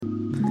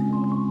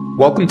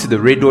Welcome to the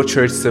Red Door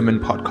Church Sermon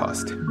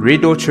Podcast.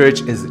 Red Door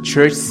Church is a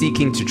church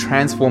seeking to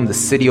transform the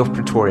city of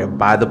Pretoria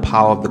by the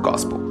power of the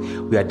gospel.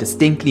 We are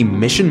distinctly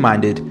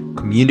mission-minded,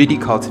 community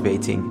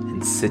cultivating,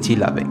 and city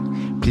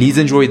loving. Please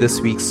enjoy this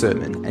week's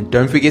sermon, and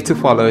don't forget to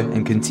follow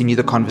and continue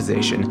the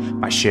conversation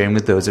by sharing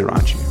with those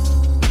around you.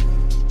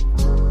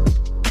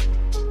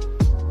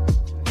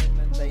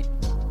 And they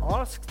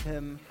asked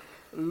him,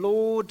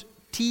 "Lord,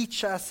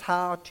 teach us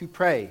how to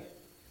pray."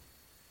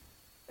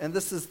 And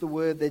this is the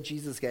word that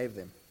Jesus gave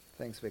them.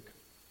 Thanks, Vic.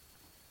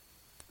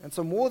 And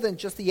so more than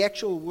just the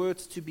actual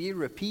words to be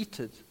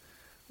repeated,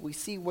 we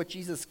see what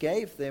Jesus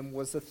gave them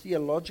was a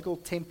theological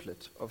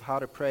template of how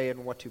to pray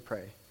and what to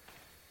pray.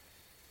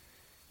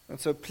 And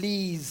so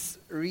please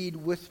read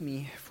with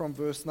me from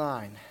verse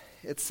 9.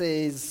 It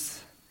says,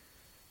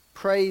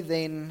 "Pray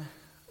then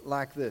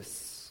like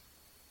this.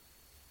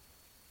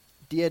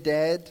 Dear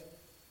Dad,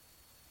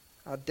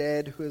 our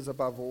Dad who is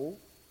above all,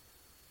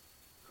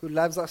 who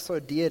loves us so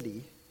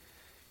dearly,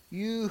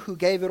 you who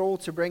gave it all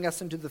to bring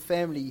us into the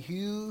family,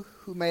 you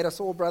who made us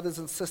all brothers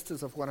and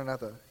sisters of one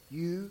another,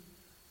 you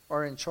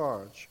are in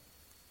charge.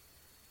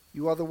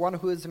 You are the one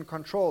who is in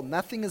control.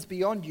 Nothing is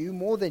beyond you,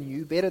 more than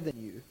you, better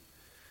than you.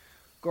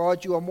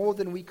 God, you are more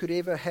than we could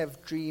ever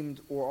have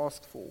dreamed or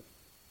asked for.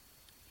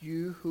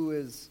 You who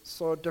is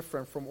so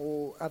different from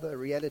all other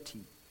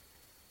reality.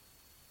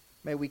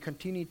 May we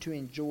continue to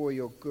enjoy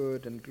your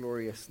good and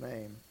glorious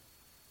name.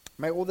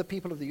 May all the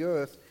people of the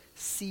earth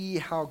see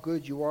how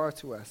good you are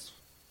to us.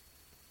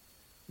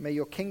 May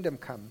your kingdom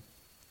come,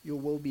 your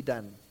will be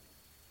done,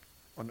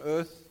 on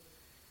earth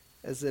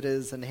as it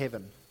is in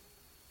heaven.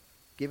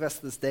 Give us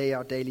this day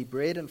our daily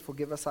bread, and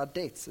forgive us our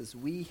debts as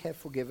we have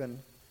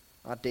forgiven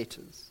our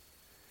debtors.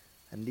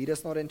 And lead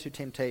us not into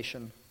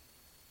temptation,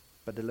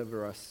 but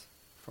deliver us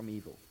from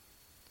evil."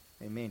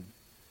 Amen.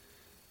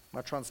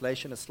 My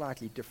translation is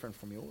slightly different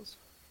from yours.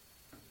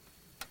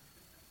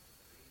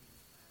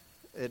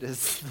 It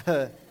is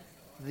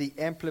the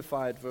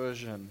amplified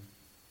version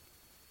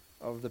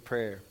of the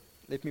prayer.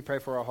 Let me pray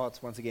for our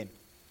hearts once again.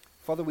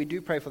 Father, we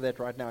do pray for that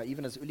right now,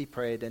 even as Uli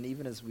prayed and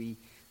even as we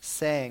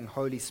sang,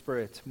 "Holy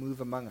Spirit, move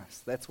among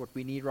us." That's what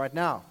we need right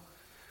now.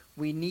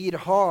 We need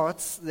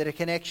hearts that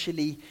can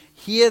actually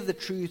hear the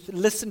truth,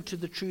 listen to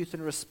the truth,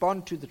 and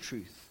respond to the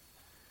truth.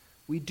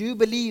 We do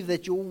believe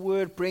that your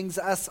word brings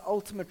us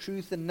ultimate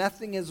truth, and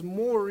nothing is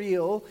more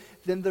real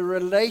than the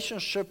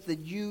relationship that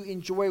you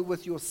enjoy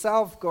with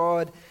yourself,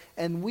 God,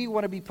 and we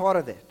want to be part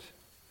of that.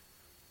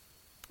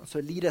 So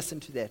lead us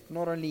into that,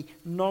 not only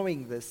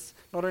knowing this,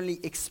 not only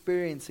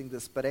experiencing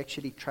this, but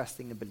actually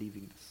trusting and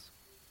believing this.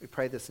 We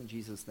pray this in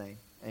Jesus' name.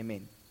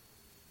 Amen.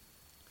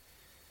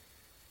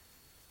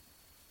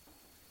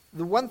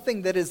 The one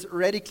thing that is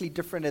radically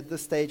different at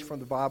this stage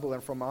from the Bible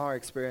and from our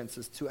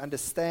experiences to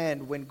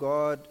understand when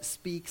God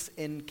speaks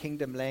in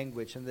kingdom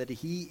language and that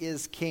he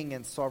is king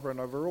and sovereign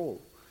over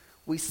all.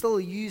 We're still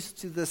used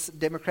to this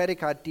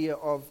democratic idea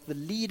of the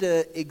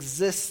leader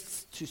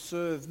exists to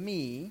serve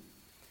me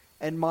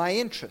and my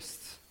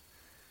interests.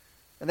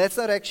 And that's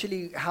not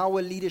actually how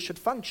a leader should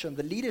function.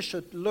 The leader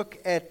should look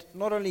at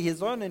not only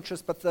his own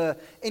interests, but the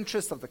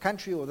interests of the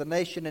country or the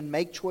nation and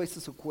make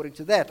choices according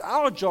to that.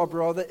 Our job,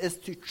 rather, is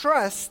to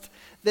trust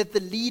that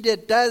the leader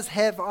does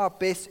have our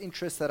best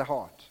interests at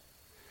heart.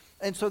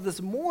 And so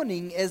this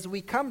morning, as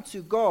we come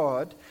to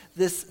God,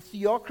 this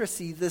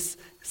theocracy, this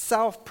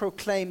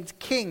self-proclaimed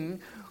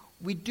king,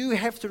 we do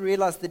have to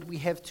realize that we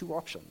have two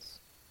options.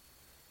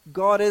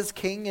 God is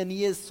king and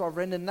he is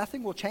sovereign, and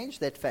nothing will change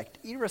that fact,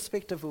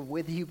 irrespective of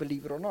whether you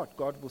believe it or not.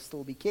 God will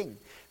still be king.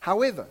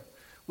 However,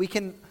 we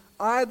can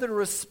either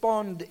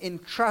respond in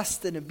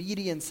trust and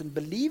obedience and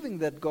believing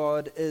that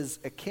God is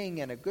a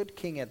king and a good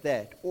king at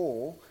that,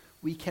 or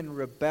we can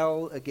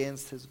rebel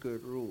against his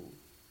good rule.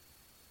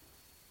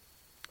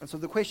 And so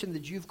the question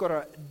that you've got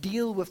to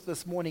deal with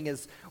this morning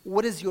is,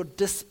 what is your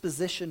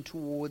disposition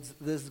towards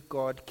this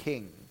God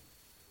king?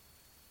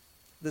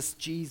 This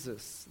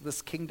Jesus,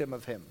 this kingdom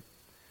of him?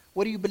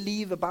 What do you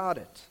believe about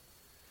it?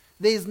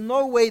 There's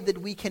no way that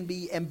we can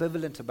be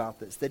ambivalent about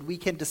this, that we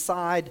can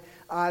decide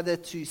either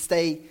to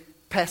stay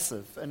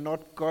passive and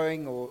not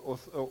going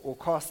or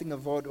casting a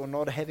vote or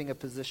not having a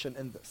position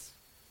in this.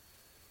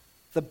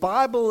 The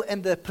Bible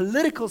and the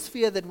political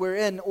sphere that we're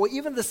in, or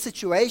even the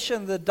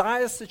situation, the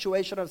dire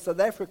situation of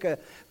South Africa,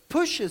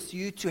 pushes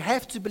you to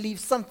have to believe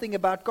something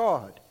about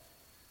God,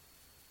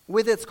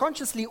 whether it's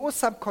consciously or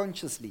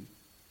subconsciously.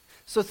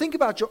 So think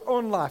about your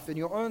own life and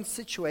your own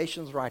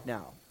situations right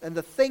now and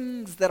the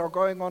things that are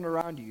going on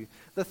around you,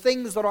 the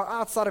things that are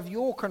outside of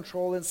your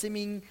control and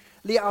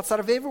seemingly outside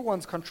of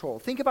everyone's control.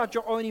 Think about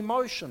your own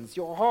emotions,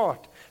 your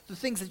heart, the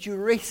things that you're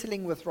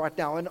wrestling with right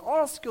now, and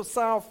ask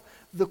yourself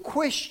the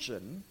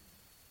question,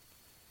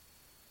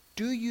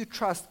 do you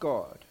trust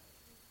God?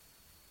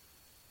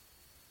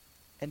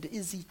 And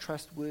is he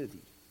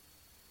trustworthy?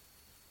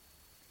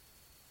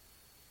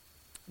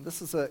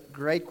 This is a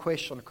great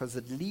question because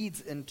it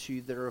leads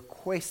into the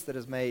request that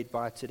is made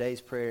by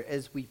today's prayer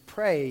as we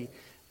pray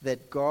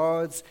that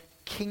God's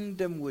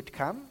kingdom would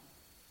come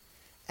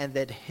and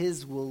that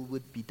his will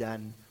would be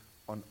done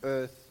on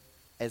earth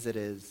as it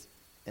is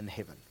in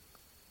heaven.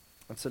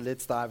 And so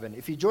let's dive in.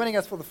 If you're joining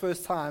us for the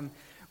first time,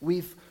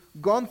 we've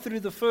gone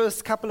through the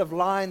first couple of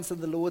lines of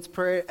the Lord's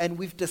Prayer, and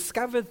we've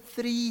discovered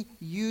 3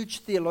 huge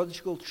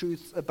theological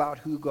truths about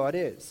who God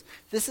is.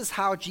 This is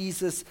how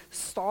Jesus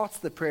starts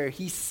the prayer.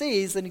 He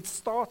says, and he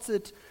starts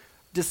it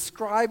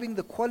describing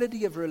the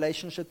quality of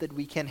relationship that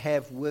we can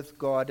have with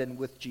God and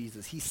with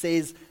Jesus. He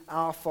says,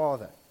 "Our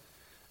Father,"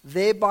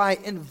 thereby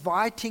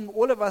inviting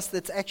all of us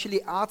that's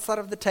actually outside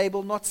of the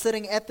table, not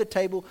sitting at the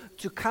table,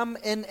 to come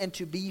in and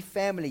to be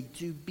family,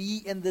 to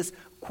be in this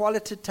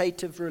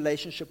qualitative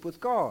relationship with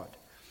God.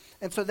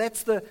 And so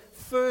that's the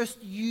first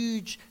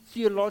huge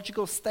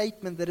theological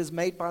statement that is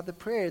made by the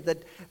prayer,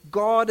 that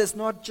God is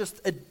not just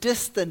a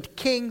distant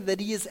king, that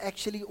he is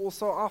actually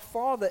also our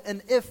Father.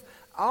 And if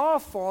our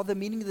Father,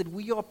 meaning that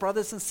we are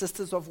brothers and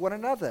sisters of one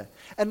another,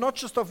 and not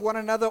just of one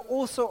another,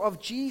 also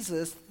of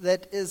Jesus,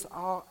 that is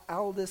our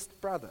eldest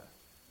brother.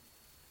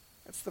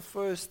 That's the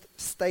first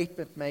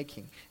statement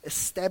making,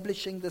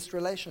 establishing this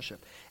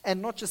relationship.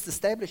 And not just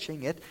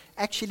establishing it,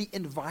 actually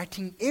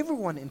inviting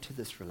everyone into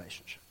this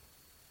relationship.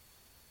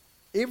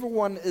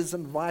 Everyone is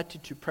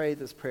invited to pray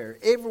this prayer.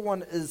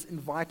 Everyone is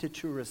invited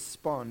to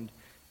respond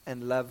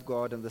and love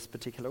God in this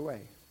particular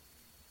way.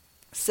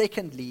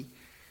 Secondly,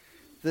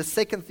 the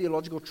second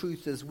theological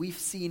truth is we've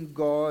seen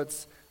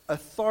God's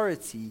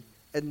authority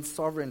and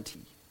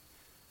sovereignty.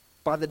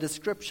 By the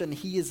description,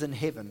 he is in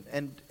heaven.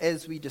 And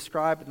as we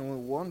described and we'll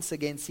once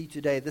again see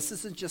today, this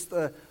isn't just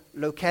a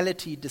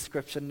locality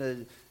description,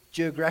 a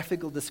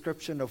geographical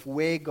description of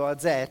where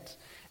God's at.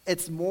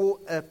 It's more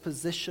a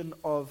position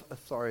of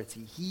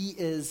authority. He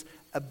is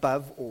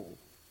above all,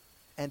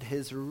 and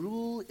his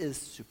rule is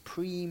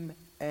supreme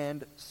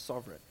and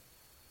sovereign.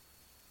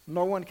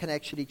 No one can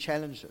actually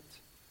challenge it.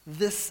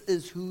 This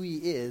is who he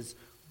is.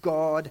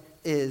 God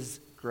is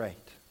great.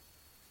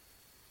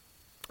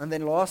 And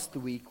then last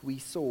week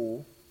we've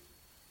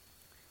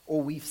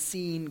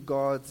seen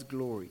God's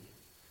glory.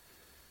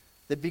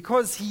 That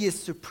because he is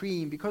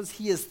supreme, because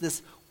he is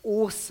this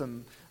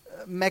awesome,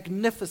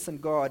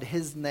 magnificent God,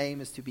 his name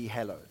is to be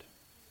hallowed.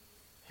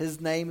 His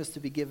name is to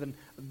be given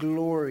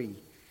glory,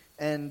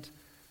 and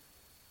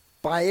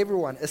by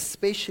everyone,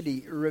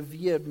 especially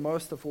revered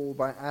most of all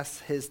by us,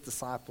 his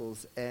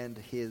disciples and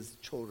his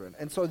children.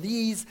 And so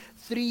these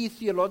 3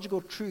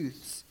 theological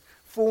truths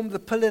form the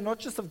pillar not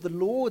just of the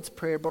Lord's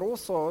Prayer, but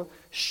also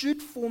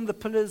should form the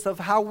pillars of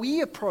how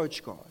we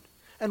approach God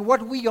and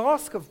what we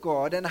ask of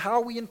God and how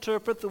we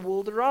interpret the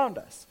world around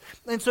us.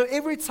 And so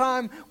every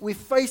time we're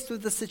faced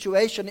with the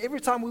situation,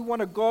 every time we want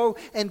to go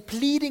and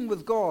pleading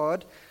with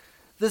God,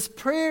 this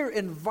prayer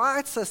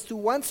invites us to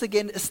once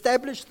again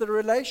establish the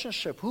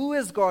relationship. Who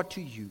is God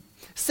to you?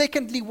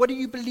 Secondly, what do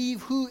you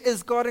believe? Who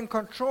is God in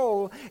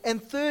control?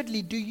 And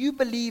thirdly, do you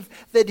believe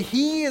that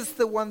he is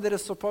the one that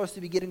is supposed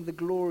to be getting the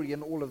glory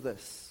in all of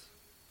this?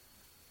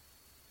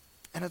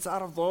 And it's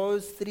out of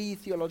those 3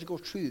 theological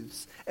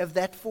truths, if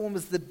that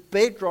forms the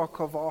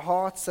bedrock of our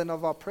hearts and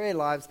of our prayer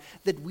lives,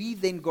 that we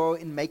then go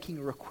in making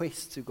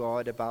requests to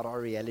God about our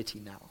reality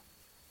now.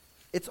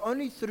 It's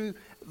only through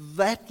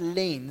that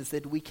lens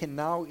that we can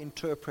now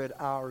interpret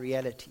our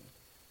reality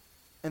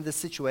and the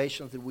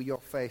situations that we are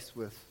faced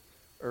with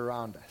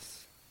around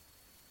us.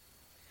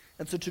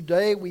 And so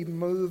today we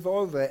move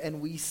over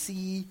and we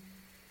see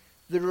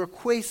the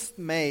request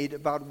made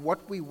about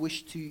what we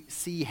wish to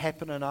see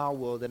happen in our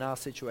world, in our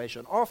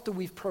situation. After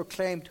we've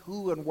proclaimed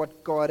who and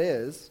what God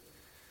is,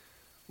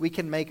 we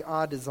can make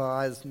our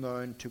desires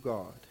known to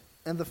God.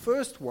 And the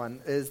first one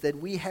is that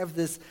we have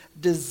this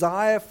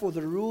desire for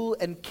the rule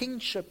and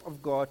kingship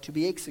of God to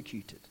be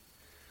executed.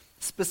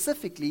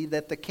 Specifically,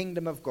 that the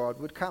kingdom of God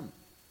would come.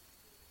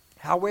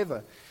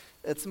 However,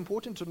 it's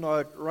important to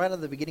note right at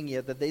the beginning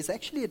here that there's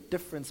actually a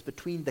difference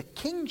between the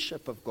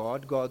kingship of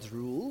God, God's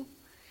rule,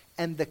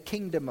 and the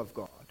kingdom of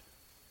God.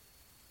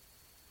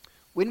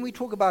 When we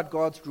talk about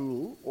God's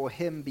rule, or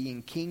him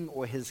being king,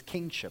 or his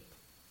kingship,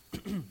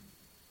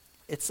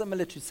 it's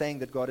similar to saying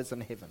that God is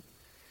in heaven.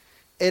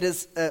 It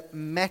is a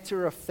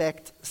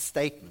matter-of-fact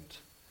statement.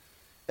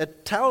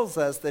 It tells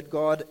us that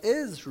God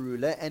is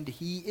ruler and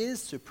he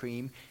is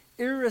supreme,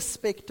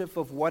 irrespective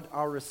of what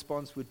our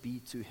response would be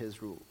to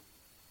his rule.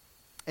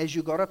 As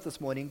you got up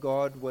this morning,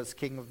 God was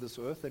king of this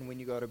earth, and when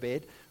you go to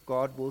bed,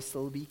 God will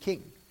still be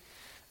king.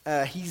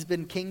 He's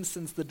been king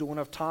since the dawn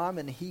of time,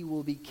 and he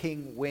will be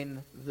king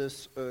when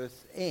this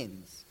earth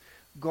ends.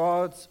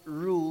 God's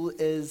rule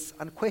is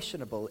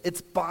unquestionable. It's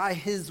by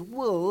his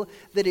will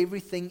that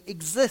everything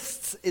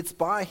exists. It's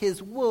by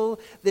his will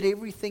that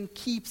everything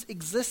keeps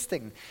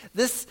existing.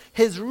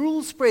 His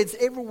rule spreads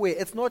everywhere.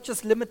 It's not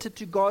just limited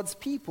to God's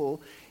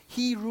people.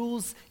 He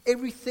rules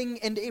everything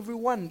and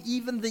everyone.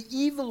 Even the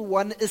evil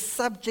one is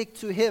subject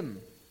to him.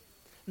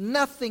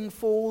 Nothing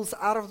falls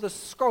out of the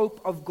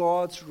scope of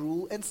God's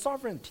rule and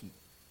sovereignty.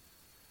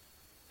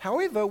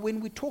 However, when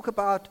we talk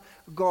about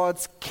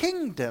God's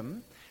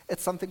kingdom,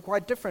 it's something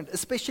quite different,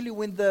 especially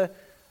when the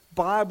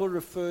Bible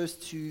refers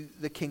to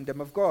the kingdom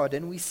of God.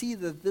 And we see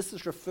that this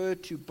is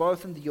referred to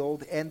both in the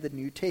Old and the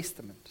New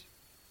Testament.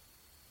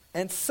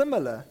 And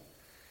similar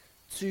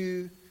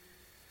to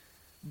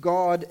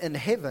God in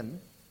heaven,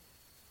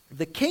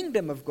 the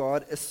kingdom of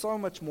God is so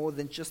much more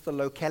than just the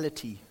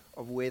locality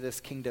of where this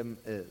kingdom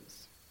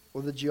is,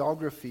 or the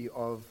geography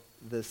of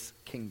this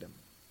kingdom.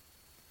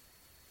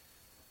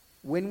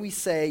 When we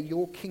say,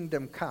 your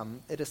kingdom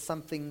come, it is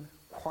something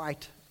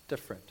quite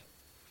different.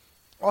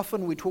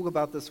 Often we talk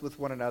about this with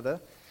one another,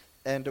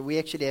 and we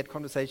actually had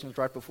conversations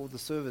right before the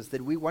service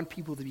that we want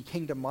people to be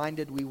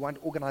kingdom-minded. We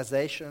want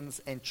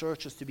organizations and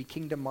churches to be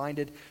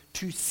kingdom-minded,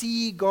 to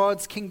see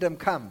God's kingdom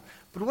come.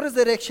 But what does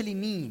that actually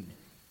mean?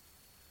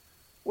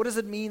 What does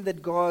it mean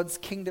that God's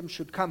kingdom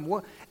should come?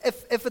 Well,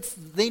 if it's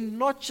then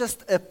not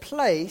just a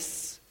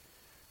place,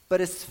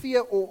 but a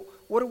sphere, or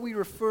what are we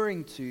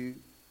referring to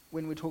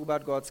when we talk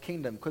about God's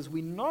kingdom? Because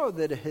we know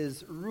that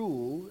his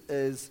rule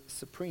is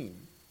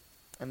supreme,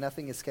 and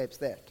nothing escapes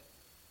that.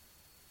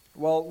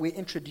 Well, we're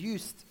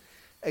introduced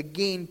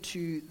again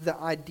to the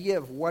idea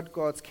of what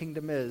God's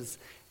kingdom is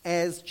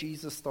as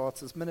Jesus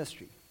starts his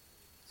ministry.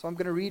 So I'm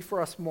going to read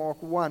for us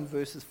Mark 1,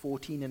 verses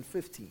 14 and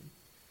 15.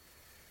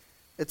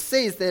 It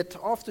says that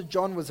after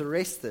John was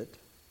arrested,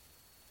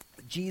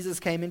 Jesus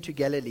came into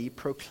Galilee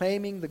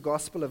proclaiming the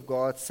gospel of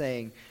God,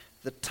 saying,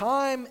 "The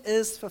time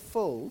is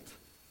fulfilled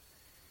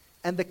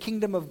and the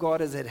kingdom of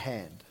God is at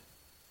hand.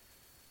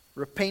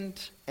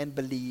 Repent and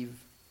believe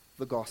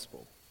the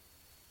gospel."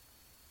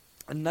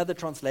 Another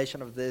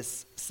translation of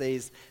this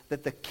says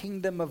that the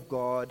kingdom of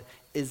God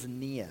is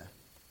near,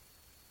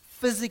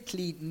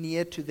 physically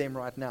near to them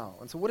right now.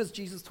 And so what is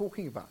Jesus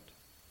talking about?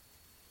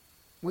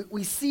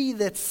 We see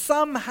that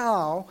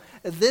somehow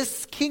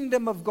this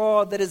kingdom of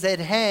God that is at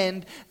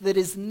hand, that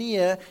is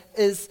near,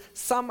 is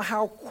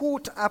somehow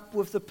caught up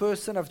with the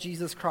person of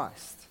Jesus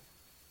Christ.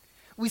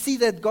 We see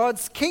that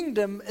God's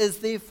kingdom is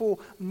therefore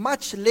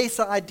much less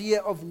an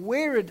idea of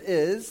where it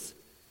is,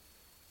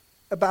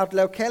 about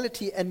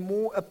locality, and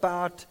more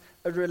about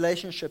a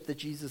relationship that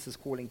Jesus is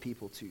calling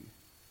people to.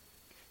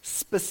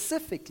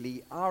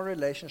 Specifically, our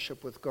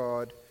relationship with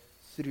God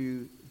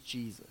through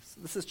Jesus.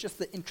 This is just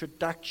the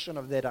introduction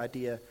of that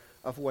idea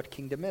of what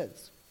kingdom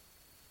is.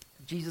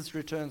 Jesus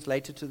returns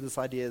later to this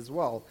idea as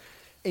well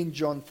in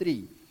John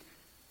 3,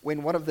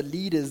 when one of the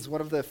leaders,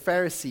 one of the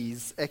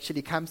Pharisees,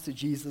 actually comes to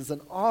Jesus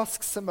and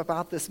asks him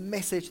about this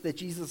message that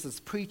Jesus is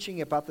preaching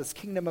about this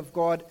kingdom of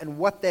God and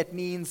what that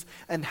means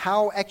and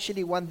how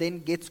actually one then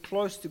gets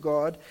close to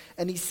God.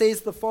 And he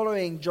says the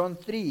following, John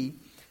 3,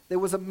 "There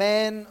was a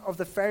man of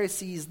the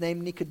Pharisees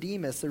named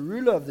Nicodemus, a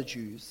ruler of the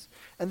Jews.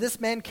 And this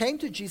man came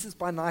to Jesus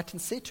by night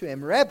and said to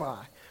him,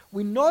 'Rabbi,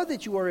 we know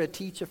that you are a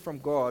teacher from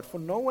God, for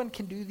no one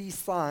can do these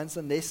signs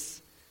that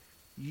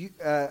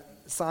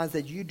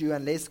you do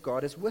unless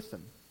God is with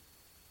him.'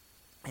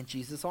 And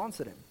Jesus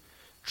answered him,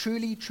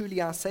 'Truly,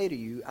 truly, I say to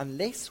you,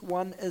 unless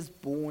one is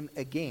born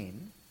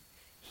again,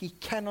 he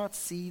cannot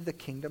see the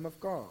kingdom of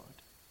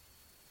God.'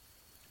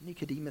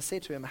 Nicodemus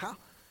said to him,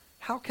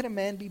 How can a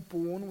man be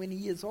born when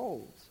he is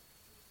old?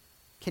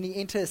 Can he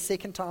enter a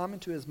second time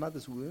into his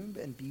mother's womb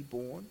and be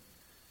born?'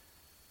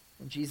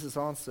 And Jesus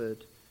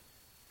answered,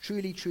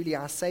 'Truly, truly,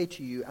 I say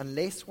to you,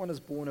 unless one is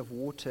born of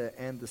water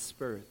and the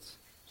Spirit,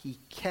 he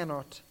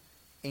cannot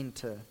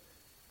enter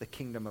the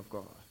kingdom of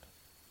God.'"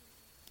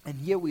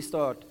 And here we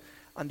start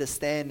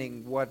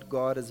understanding what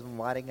God is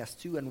inviting us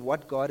to and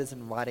what God is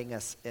inviting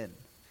us in.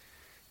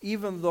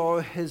 Even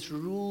though his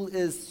rule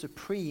is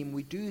supreme,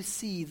 we do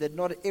see that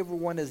not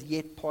everyone is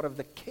yet part of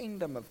the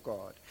kingdom of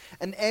God.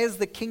 And as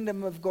the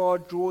kingdom of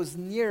God draws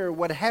nearer,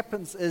 what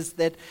happens is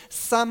that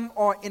some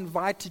are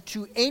invited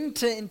to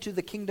enter into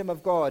the kingdom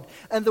of God.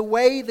 And the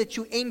way that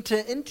you enter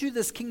into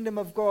this kingdom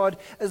of God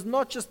is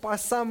not just by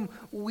some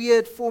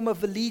weird form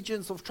of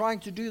allegiance of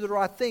trying to do the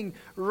right thing.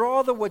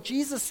 Rather, what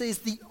Jesus says,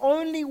 the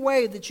only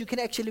way that you can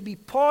actually be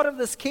part of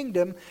this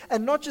kingdom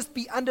and not just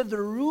be under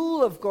the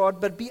rule of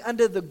God, but be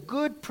under the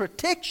good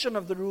protection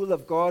of the rule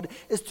of God,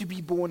 is to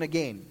be born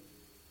again.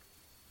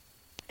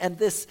 And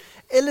this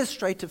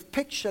illustrative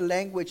picture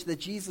language that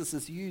Jesus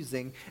is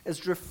using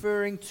is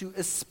referring to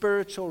a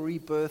spiritual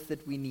rebirth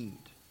that we need.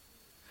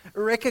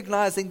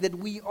 Recognizing that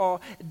we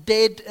are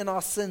dead in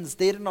our sins,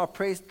 dead in our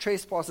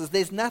trespasses.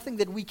 There's nothing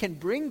that we can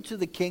bring to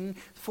the King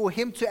for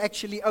him to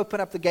actually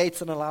open up the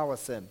gates and allow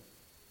us in.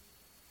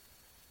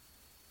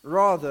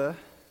 Rather,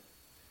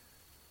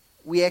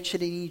 we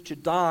actually need to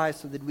die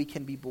so that we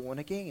can be born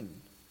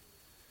again.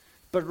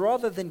 But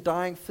rather than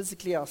dying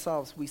physically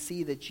ourselves, we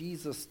see that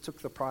Jesus took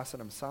the price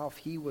on himself.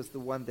 He was the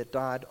one that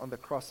died on the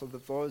cross, so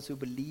that those who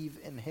believe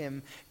in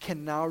him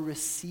can now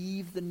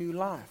receive the new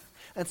life.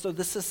 And so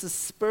this is a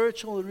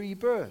spiritual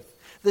rebirth.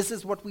 This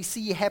is what we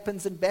see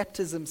happens in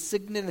baptism,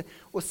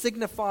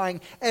 signifying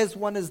as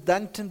one is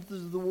dunked into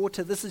the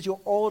water. This is your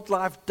old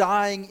life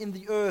dying in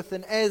the earth.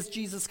 And as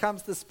Jesus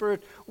comes, the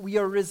Spirit, we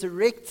are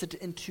resurrected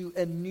into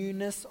a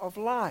newness of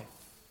life.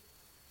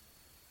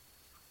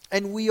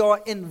 And we are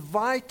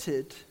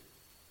invited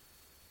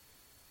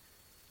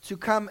to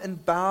come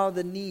and bow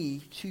the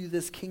knee to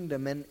this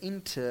kingdom and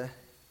enter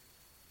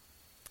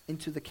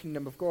into the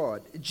kingdom of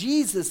God.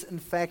 Jesus, in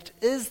fact,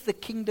 is the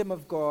kingdom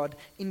of God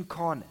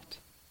incarnate.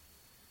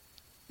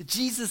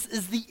 Jesus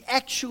is the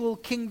actual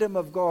kingdom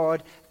of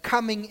God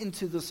coming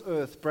into this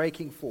earth,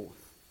 breaking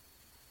forth,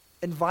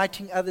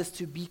 inviting others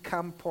to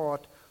become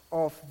part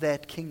of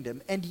that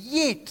kingdom. And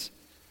yet,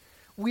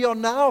 we are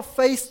now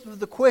faced with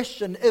the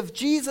question, if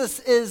Jesus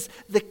is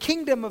the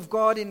kingdom of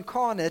God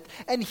incarnate,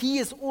 and he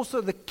is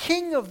also the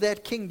king of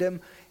that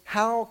kingdom,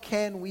 how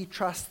can we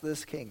trust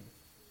this king?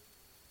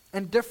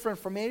 And different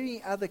from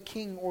any other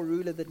king or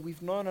ruler that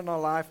we've known in our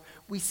life,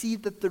 we see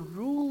that the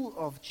rule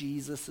of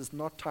Jesus is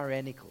not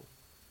tyrannical.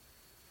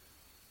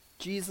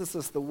 Jesus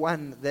is the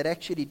one that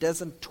actually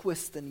doesn't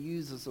twist and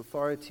use his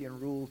authority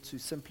and rule to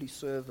simply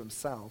serve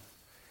himself,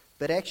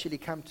 but actually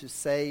come to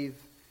save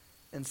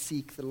and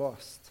seek the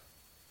lost.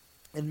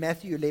 In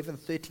Matthew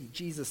 11:30,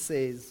 Jesus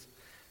says,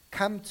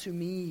 "Come to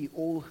me,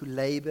 all who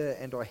labor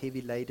and are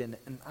heavy laden,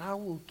 and I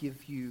will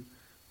give you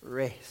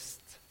rest.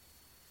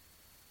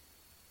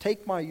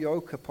 Take my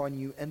yoke upon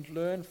you and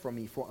learn from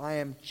me, for I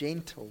am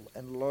gentle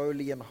and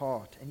lowly in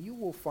heart, and you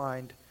will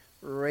find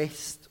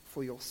rest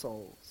for your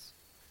souls.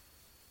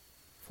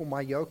 For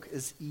my yoke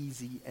is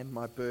easy and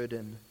my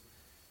burden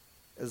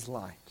is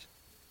light."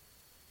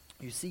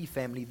 You see,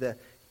 family, the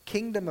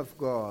kingdom of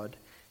God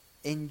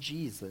in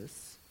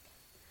Jesus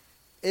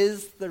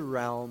is the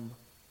realm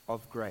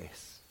of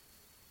grace.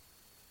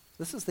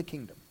 This is the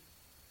kingdom.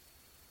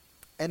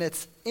 And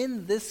it's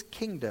in this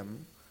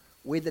kingdom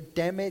where the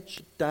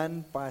damage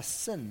done by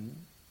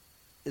sin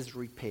is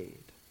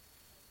repaired.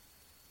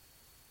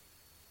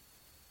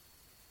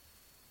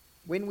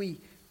 When we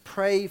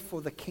pray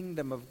for the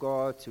kingdom of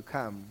God to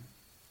come,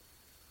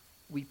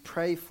 we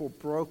pray for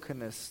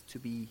brokenness to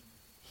be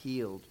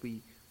healed.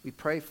 We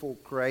pray for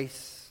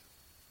grace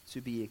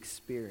to be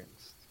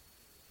experienced.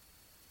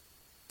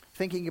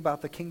 Thinking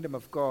about the kingdom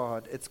of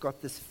God, it's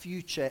got this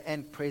future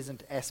and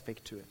present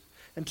aspect to it.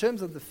 In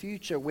terms of the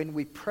future, when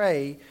we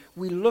pray,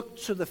 we look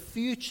to the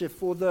future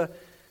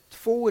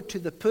forward to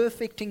the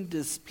perfecting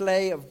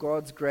display of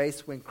God's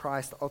grace when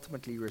Christ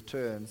ultimately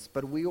returns.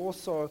 But we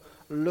also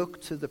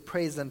look to the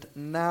present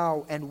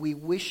now, and we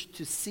wish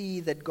to see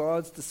that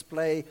God's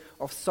display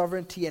of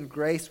sovereignty and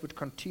grace would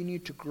continue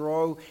to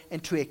grow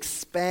and to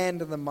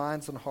expand in the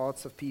minds and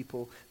hearts of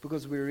people,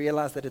 because we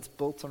realize that it's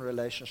built on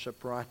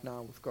relationship right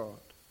now with God.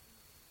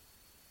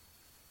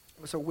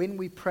 So when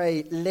we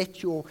pray,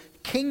 "Let your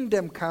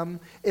kingdom come,"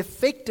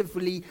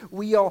 effectively,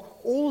 we are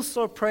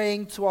also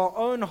praying to our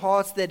own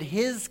hearts that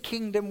his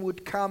kingdom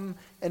would come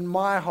in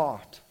my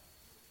heart.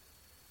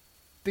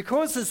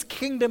 Because his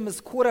kingdom is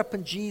caught up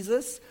in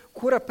Jesus,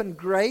 caught up in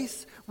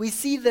grace, we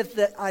see that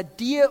the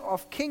idea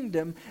of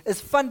kingdom is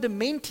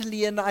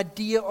fundamentally an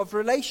idea of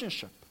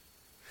relationship.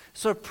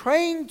 So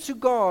praying to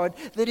God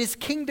that his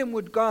kingdom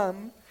would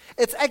come,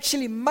 it's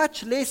actually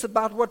much less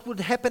about what would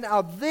happen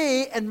out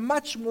there and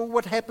much more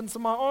what happens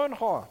in my own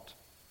heart.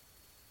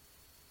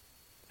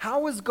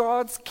 How is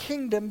God's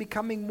kingdom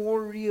becoming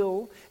more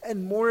real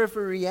and more of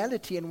a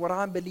reality in what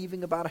I'm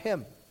believing about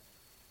him?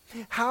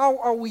 How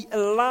are we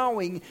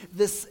allowing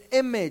this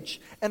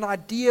image, an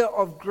idea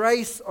of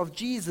grace of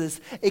Jesus,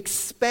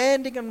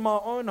 expanding in my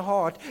own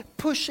heart,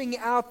 pushing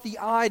out the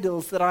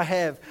idols that I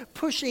have,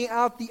 pushing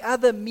out the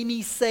other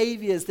mini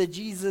saviors that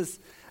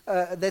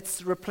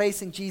that's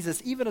replacing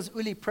Jesus? Even as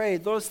Uli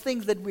prayed, those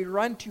things that we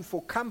run to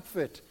for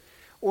comfort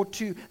or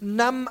to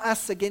numb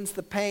us against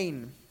the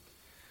pain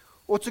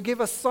or to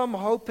give us some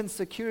hope and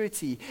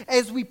security.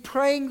 As we're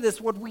praying this,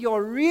 what we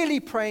are really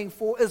praying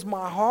for is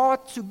my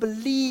heart to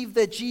believe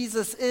that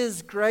Jesus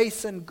is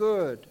grace and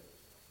good.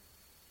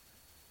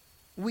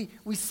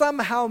 We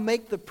somehow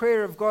make the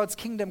prayer of God's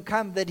kingdom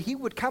come, that he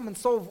would come and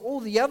solve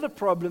all the other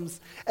problems,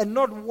 and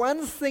not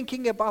once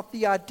thinking about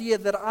the idea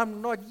that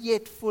I'm not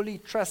yet fully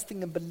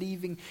trusting and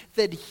believing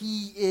that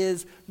he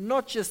is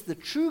not just the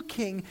true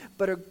king,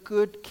 but a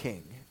good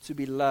king to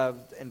be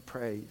loved and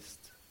praised.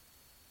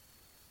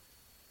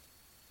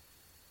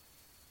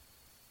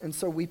 And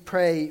so we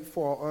pray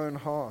for our own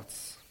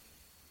hearts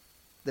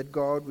that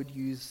God would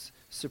use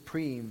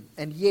supreme.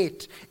 And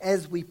yet,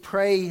 as we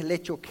pray,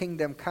 "Let your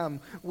kingdom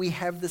come," we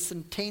have this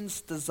intense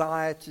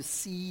desire to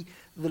see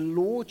the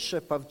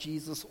lordship of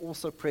Jesus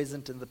also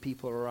present in the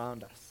people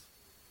around us,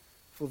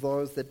 for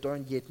those that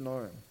don't yet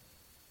know him.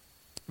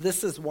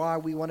 This is why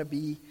we want to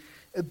be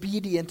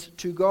obedient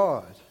to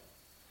God.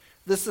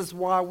 This is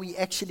why we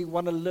actually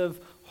want to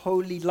live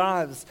holy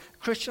lives.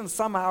 Christians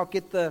somehow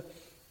get the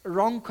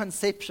wrong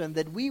conception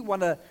that we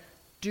want to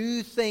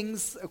do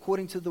things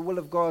according to the will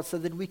of God so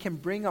that we can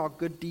bring our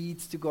good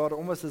deeds to God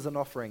almost as an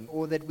offering,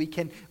 or that we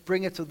can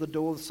bring it to the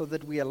door so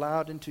that we're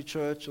allowed into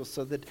church, or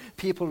so that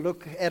people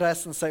look at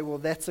us and say, well,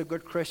 that's a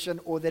good Christian,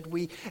 or that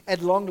we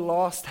at long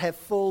last have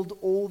filled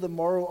all the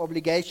moral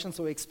obligations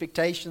or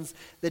expectations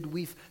that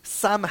we've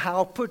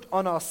somehow put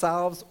on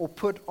ourselves or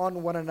put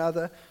on one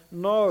another.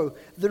 No,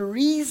 the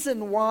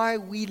reason why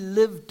we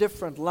live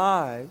different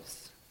lives,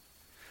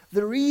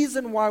 the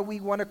reason why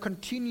we want to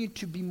continue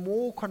to be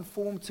more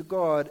conformed to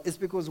God, is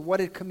because what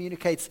it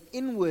communicates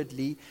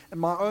inwardly in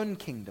my own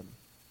kingdom.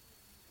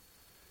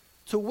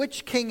 To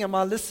which king am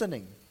I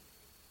listening?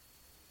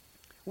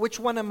 Which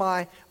one am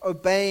I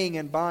obeying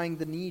and bowing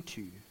the knee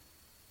to?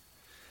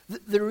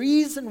 The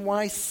reason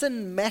why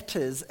sin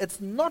matters, it's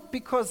not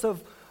because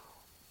of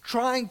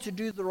trying to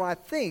do the right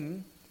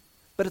thing,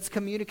 but it's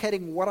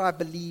communicating what I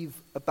believe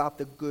about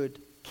the good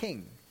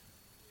king.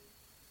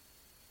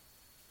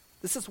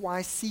 This is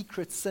why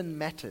secret sin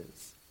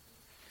matters.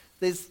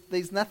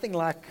 There's nothing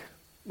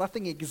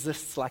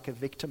exists like a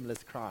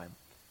victimless crime.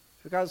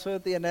 Have you guys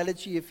heard the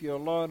analogy? If you're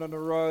alone on a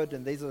road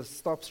and there's a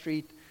stop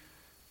street,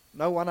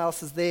 no one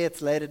else is there,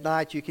 it's late at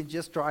night, you can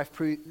just drive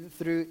through.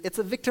 It's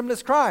a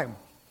victimless crime.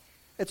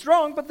 It's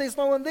wrong, but there's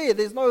no one there.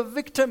 There's no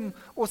victim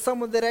or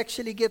someone that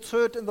actually gets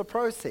hurt in the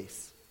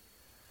process.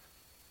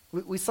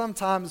 We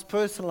sometimes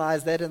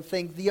personalize that and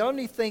think the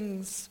only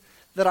things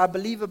that I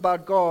believe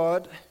about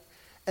God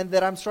and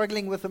that I'm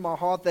struggling with in my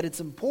heart that it's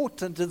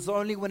important is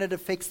only when it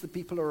affects the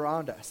people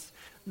around us.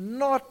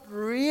 Not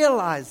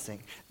realizing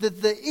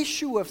that the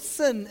issue of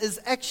sin is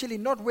actually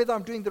not whether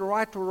I'm doing the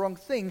right or wrong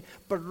thing,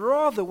 but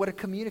rather what it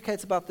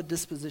communicates about the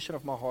disposition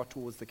of my heart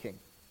towards the King.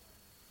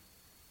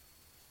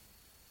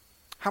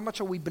 How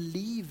much are we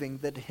believing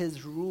that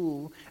His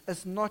rule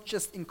is not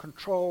just in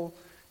control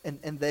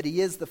and that He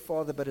is the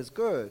Father but is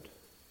good?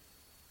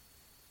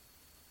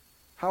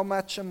 How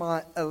much am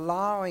I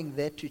allowing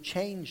that to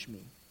change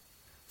me?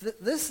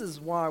 This is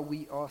why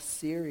we are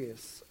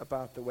serious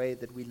about the way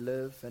that we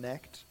live and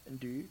act and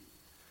do.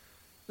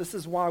 This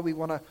is why we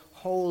want to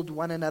hold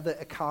one another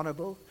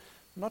accountable,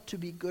 not to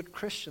be good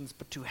Christians,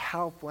 but to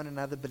help one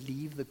another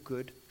believe the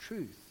good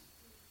truth.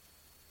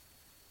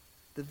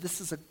 That this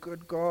is a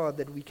good God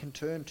that we can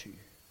turn to.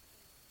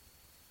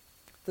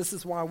 This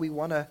is why we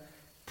want to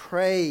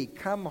pray,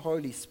 come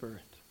Holy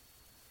Spirit,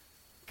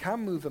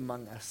 come move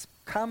among us,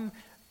 come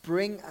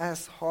bring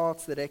us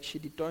hearts that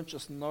actually don't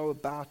just know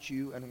about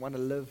you and want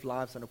to live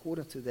lives in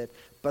accordance to that,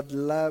 but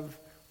love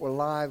or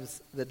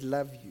lives that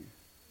love you.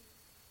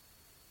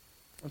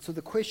 And so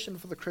the question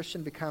for the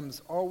Christian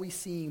becomes, are we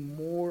seeing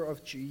more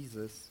of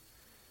Jesus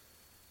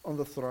on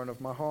the throne of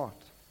my heart?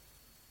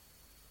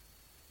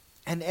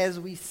 And as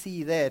we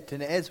see that,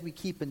 and as we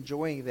keep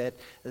enjoying that,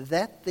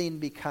 that then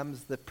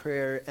becomes the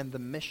prayer and the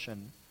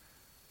mission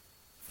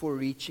for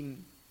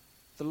reaching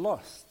the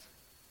lost.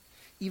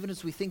 Even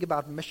as we think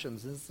about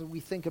missions, as we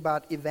think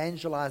about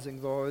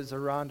evangelizing those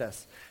around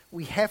us,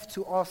 we have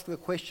to ask the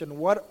question,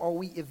 what are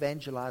we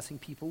evangelizing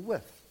people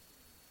with?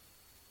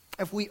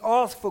 If we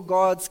ask for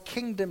God's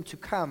kingdom to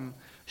come,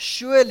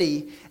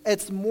 surely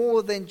it's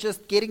more than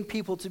just getting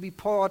people to be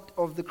part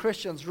of the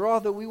Christians.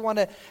 Rather, we want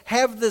to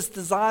have this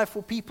desire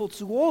for people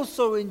to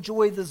also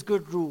enjoy this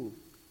good rule,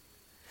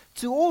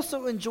 to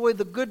also enjoy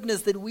the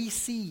goodness that we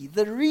see.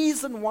 The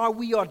reason why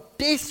we are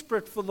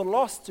desperate for the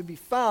lost to be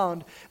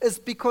found is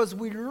because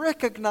we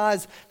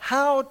recognize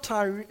how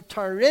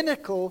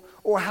tyrannical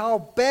or how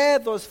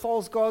bad those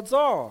false gods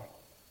are.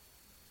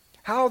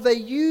 How they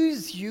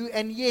use you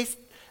and yes,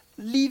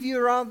 leave you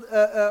around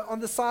on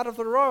the side of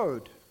the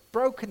road,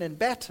 broken and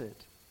battered.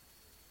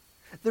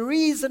 The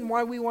reason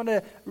why we want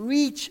to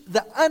reach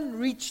the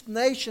unreached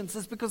nations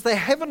is because they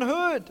haven't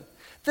heard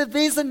that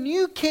there's a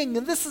new king,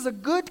 and this is a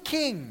good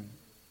king.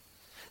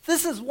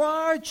 This is why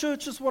our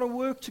churches want to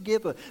work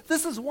together.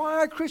 This is why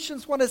our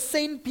Christians want to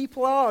send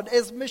people out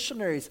as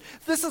missionaries.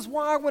 This is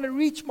why I want to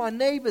reach my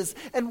neighbors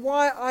and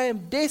why I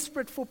am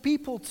desperate for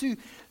people to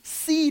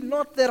see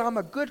not that I'm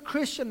a good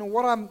Christian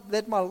or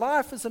that my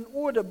life is in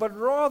order, but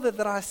rather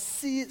that I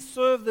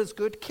serve this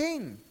good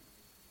king.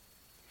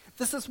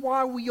 This is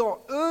why we are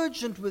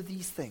urgent with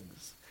these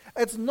things.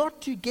 It's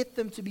not to get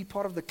them to be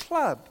part of the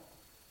club.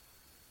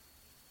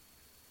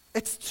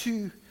 It's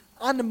to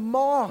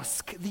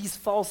unmask these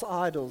false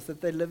idols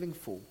that they're living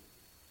for,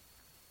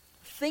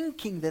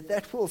 thinking that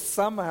that will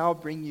somehow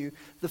bring you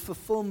the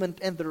fulfillment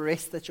and the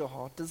rest that your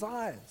heart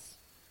desires.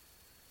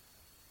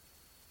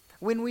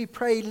 When we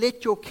pray,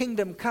 let your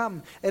kingdom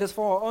come, it is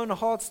for our own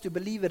hearts to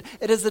believe it.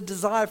 It is a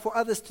desire for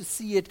others to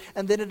see it,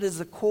 and then it is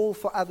a call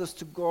for others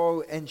to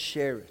go and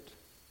share it.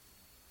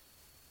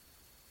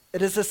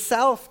 It is a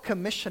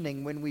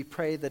self-commissioning when we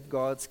pray that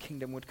God's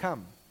kingdom would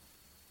come,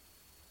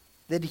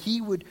 that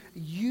He would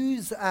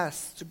use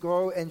us to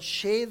go and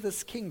share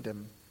this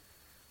kingdom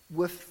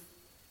with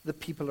the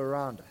people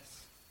around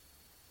us.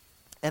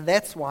 And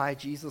that's why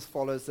Jesus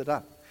follows it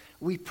up.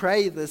 We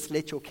pray this,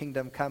 let your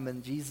kingdom come,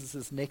 and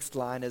Jesus' next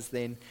line is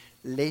then,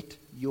 let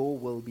your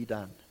will be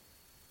done.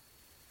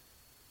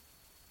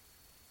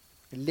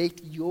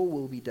 Let your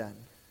will be done.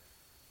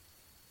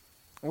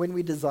 When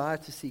we desire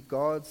to see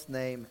God's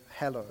name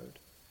hallowed,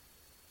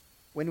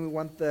 when we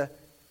want to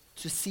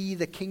see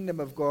the kingdom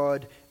of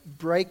God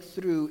break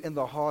through in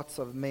the hearts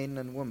of men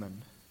and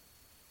women,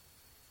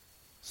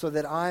 so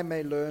that I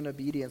may learn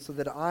obedience, so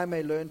that I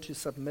may learn to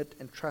submit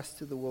and trust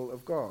to the will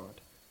of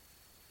God.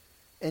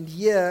 And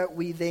here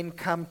we then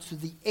come to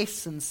the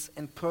essence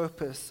and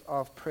purpose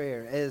of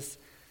prayer, as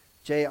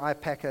J.I.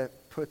 Packer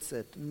puts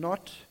it,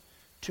 not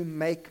to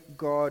make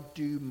God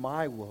do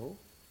my will,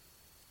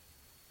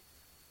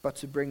 but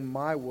to bring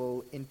my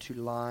will into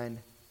line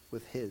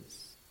with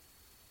His.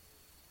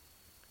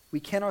 We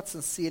cannot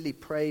sincerely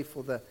pray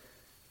for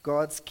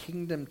God's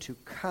kingdom to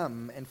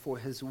come and for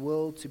His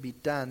will to be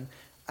done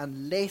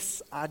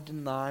unless I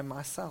deny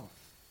myself.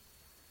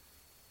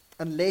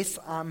 Unless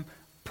I'm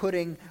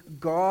putting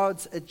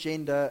God's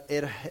agenda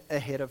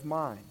ahead of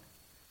mine.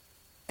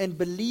 And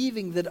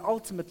believing that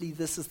ultimately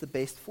this is the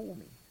best for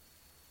me.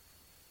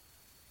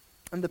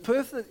 And the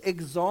perfect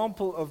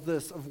example of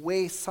this, of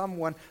where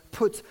someone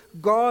puts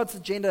God's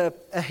agenda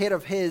ahead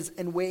of his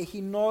and where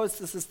he knows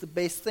this is the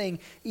best thing,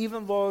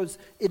 even though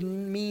it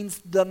means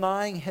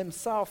denying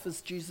himself,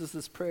 is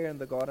Jesus' prayer in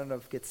the Garden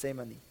of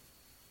Gethsemane.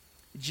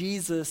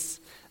 Jesus,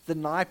 the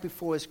night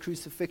before his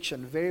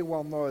crucifixion, very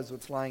well knows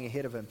what's lying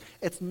ahead of him.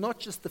 It's not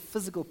just the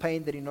physical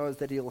pain that he knows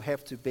that he'll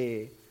have to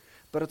bear,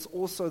 but it's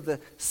also the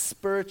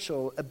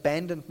spiritual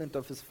abandonment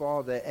of his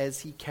Father as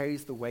he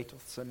carries the weight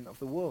of sin of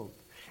the world.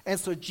 And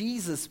so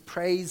Jesus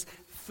prays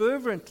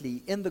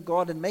fervently in the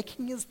garden,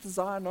 making his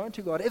desire known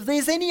to God. If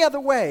there's any other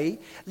way,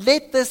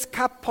 let this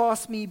cup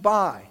pass me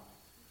by.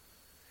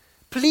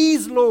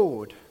 Please,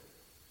 Lord.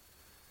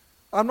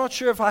 I'm not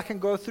sure if I can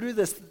go through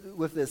this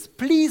with this.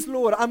 Please,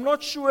 Lord, I'm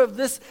not sure if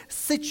this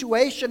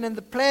situation and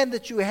the plan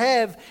that you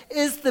have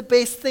is the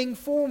best thing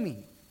for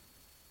me.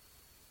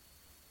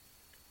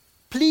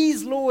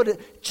 Please, Lord,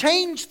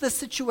 change the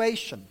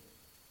situation.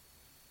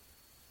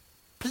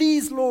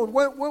 Please, Lord,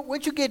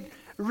 won't you get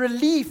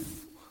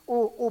relief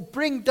or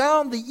bring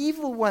down the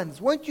evil ones?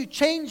 Won't you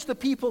change the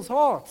people's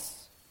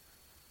hearts?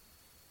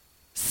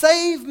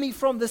 Save me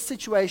from this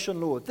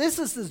situation, Lord. This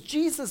is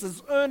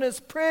Jesus'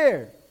 earnest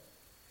prayer.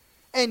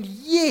 And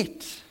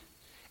yet,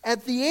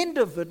 at the end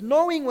of it,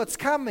 knowing what's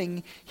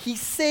coming, he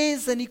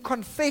says and he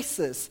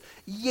confesses,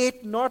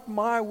 yet not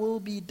my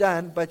will be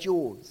done, but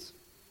yours.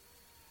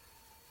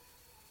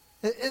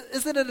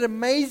 Isn't it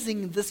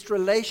amazing, this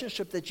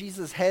relationship that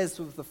Jesus has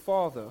with the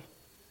Father?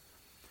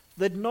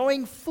 That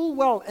knowing full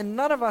well, and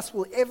none of us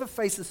will ever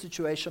face a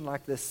situation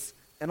like this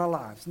in our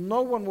lives.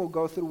 No one will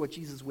go through what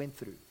Jesus went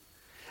through.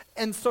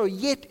 And so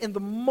yet, in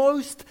the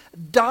most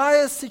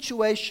dire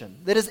situation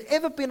that has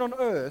ever been on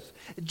earth,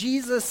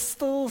 Jesus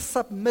still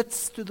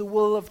submits to the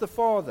will of the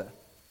Father.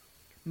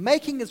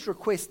 Making his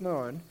request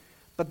known,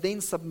 but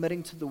then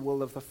submitting to the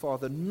will of the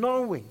Father.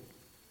 Knowing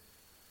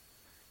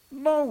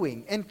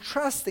and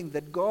trusting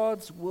that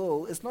God's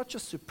will is not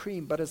just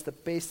supreme, but is the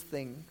best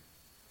thing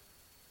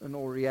in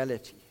all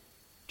reality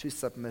to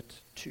submit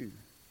to.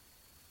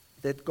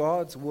 That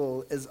God's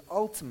will is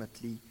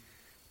ultimately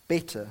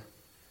better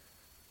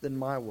than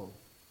my will.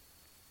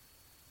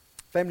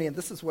 Family, and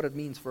this is what it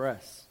means for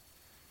us.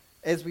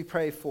 As we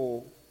pray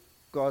for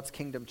God's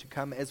kingdom to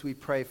come, as we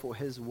pray for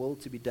his will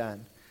to be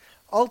done,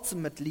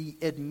 ultimately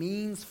it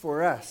means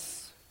for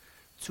us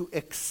to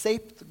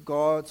accept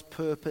God's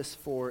purpose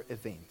for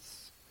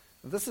events.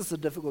 This is a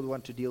difficult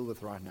one to deal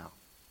with right now.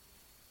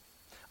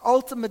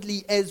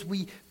 Ultimately, as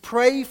we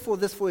pray for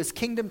this, for his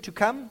kingdom to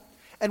come,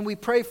 and we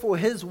pray for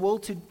his will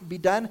to be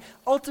done,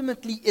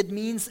 ultimately it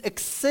means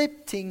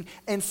accepting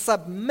and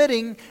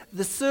submitting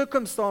the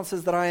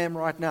circumstances that I am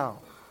right now.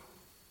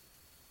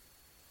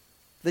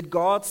 That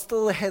God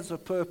still has a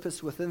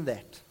purpose within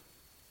that.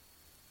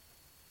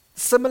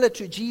 Similar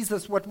to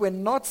Jesus, what we're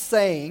not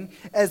saying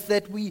is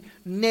that we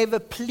never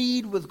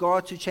plead with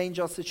God to change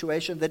our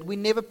situation, that we're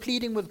never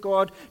pleading with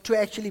God to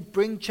actually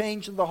bring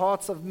change in the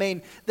hearts of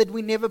men, that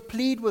we never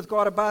plead with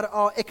God about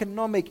our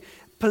economic,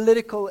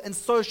 political, and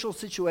social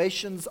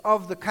situations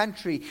of the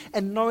country,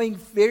 and knowing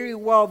very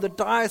well the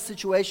dire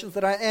situations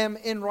that I am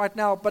in right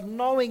now, but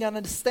knowing and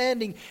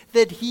understanding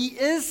that he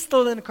is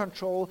still in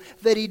control,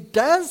 that he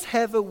does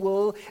have a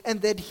will,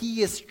 and that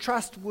he is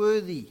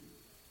trustworthy.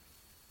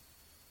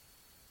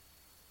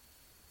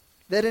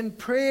 That in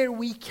prayer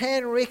we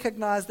can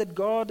recognize that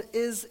God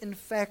is in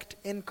fact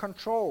in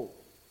control.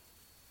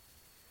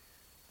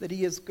 That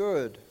he is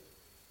good.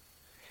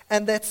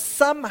 And that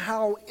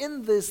somehow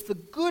in this, the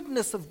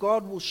goodness of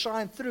God will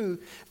shine through.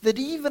 That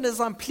even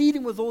as I'm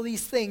pleading with all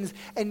these things,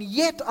 and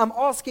yet I'm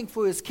asking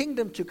for his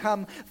kingdom to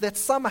come, that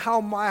somehow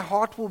my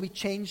heart will be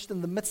changed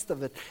in the midst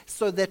of it.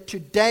 So that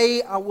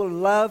today I will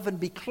love and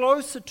be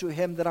closer to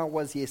him than I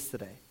was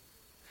yesterday.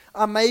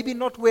 I'm maybe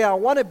not where I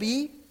want to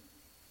be.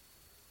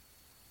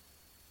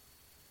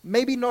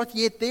 Maybe not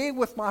yet there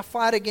with my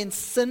fight against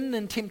sin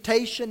and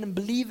temptation and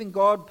believing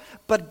God,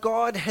 but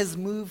God has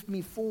moved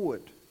me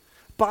forward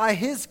by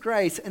his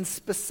grace, and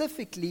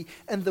specifically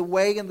in the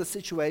way and the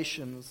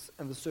situations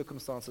and the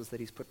circumstances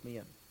that he's put me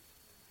in.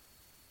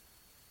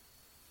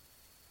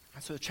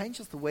 And so it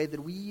changes the way that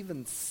we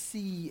even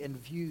see and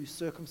view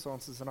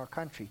circumstances in our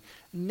country.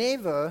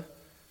 Never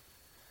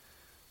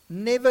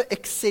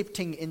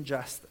accepting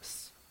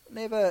injustice.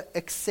 Never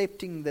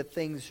accepting that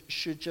things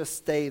should just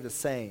stay the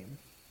same.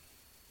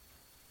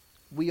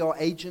 We are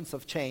agents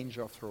of change,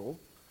 after all,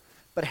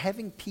 but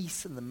having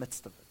peace in the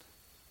midst of it.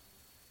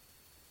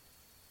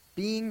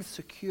 Being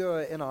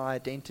secure in our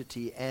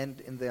identity and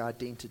in the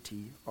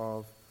identity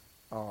of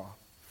our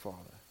Father.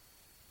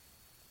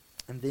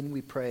 And then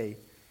we pray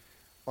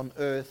on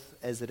earth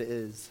as it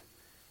is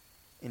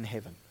in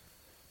heaven.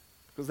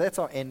 Because that's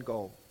our end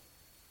goal.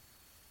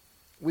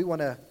 We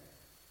want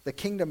the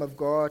kingdom of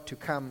God to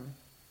come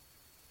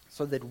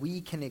so that we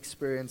can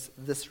experience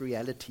this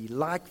reality,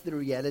 like the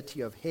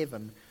reality of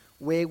heaven,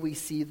 where we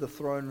see the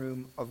throne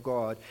room of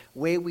God,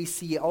 where we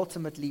see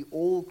ultimately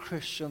all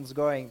Christians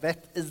going.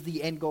 That is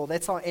the end goal.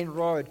 That's our end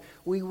road.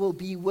 We will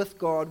be with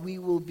God. We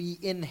will be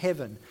in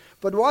heaven.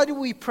 But why do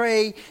we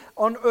pray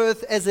on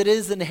earth as it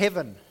is in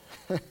heaven?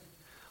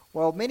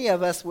 Well, many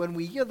of us, when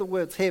we hear the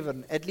words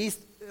heaven, at least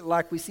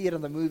like we see it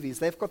in the movies,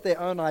 they've got their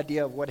own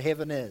idea of what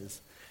heaven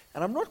is.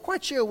 And I'm not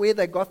quite sure where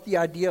they got the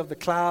idea of the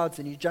clouds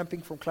and you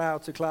jumping from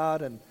cloud to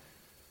cloud and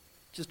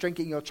just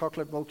drinking your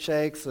chocolate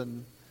milkshakes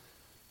and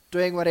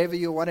doing whatever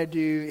you want to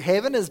do.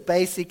 Heaven is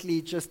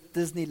basically just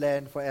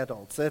Disneyland for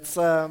adults. It's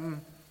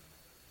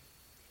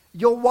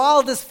your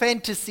wildest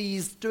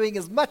fantasies, doing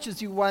as much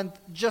as you want,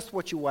 just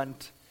what you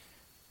want,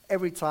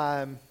 every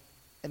time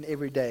and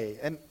every day.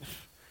 And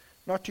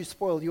not to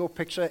spoil your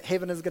picture,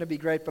 heaven is going to be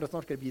great, but it's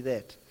not going to be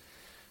that.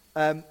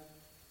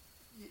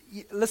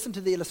 Listen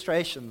to the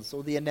illustrations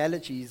or the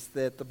analogies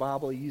that the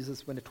Bible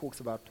uses when it talks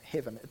about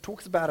heaven. It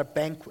talks about a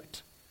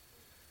banquet.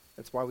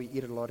 That's why we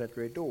eat a lot at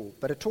Red Door.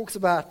 But it talks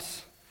about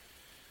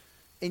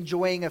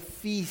enjoying a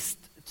feast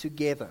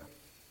together.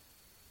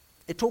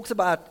 It talks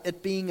about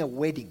it being a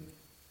wedding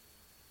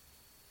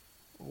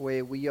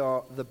where we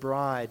are the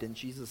bride and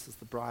Jesus is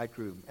the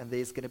bridegroom, and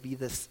there's going to be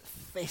this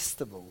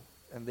festival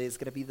and there's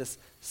going to be this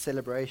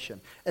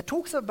celebration. It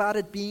talks about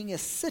it being a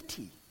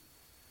city,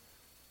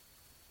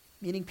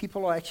 meaning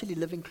people are actually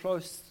living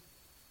close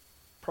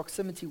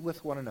proximity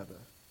with one another.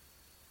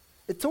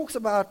 It talks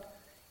about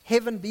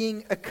heaven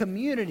being a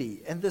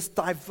community, and this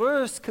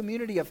diverse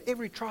community of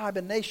every tribe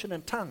and nation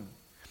and tongue.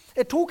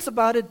 It talks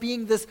about it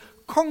being this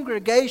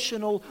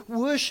congregational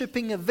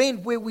worshiping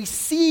event where we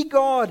see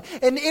God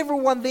and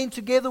everyone then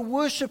together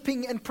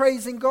worshiping and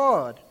praising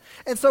God.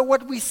 And so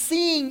what we're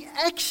seeing,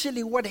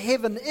 actually what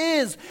heaven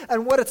is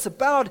and what it's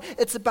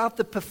about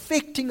the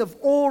perfecting of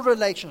all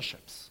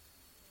relationships.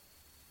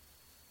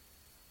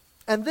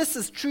 And this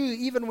is true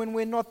even when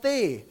we're not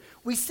there.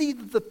 We see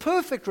that the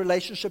perfect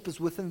relationship is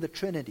within the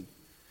Trinity.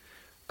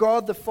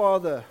 God the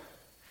Father,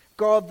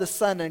 God the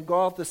Son, and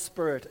God the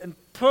Spirit, in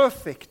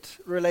perfect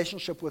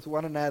relationship with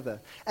one another,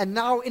 and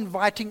now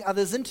inviting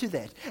others into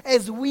that.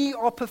 As we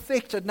are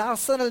perfected, now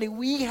suddenly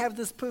we have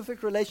this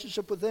perfect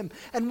relationship with Him,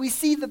 and we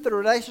see that the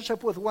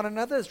relationship with one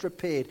another is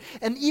repaired.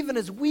 And even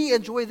as we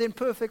enjoy the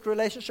perfect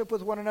relationship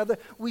with one another,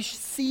 we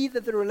see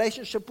that the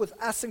relationship with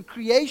us in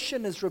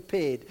creation is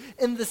repaired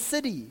in the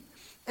city.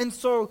 And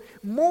so,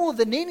 more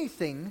than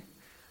anything,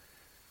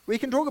 we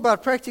can talk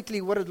about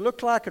practically what it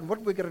looked like and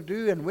what we're going to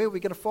do and where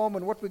we're going to farm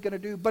and what we're going to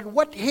do. But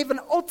what heaven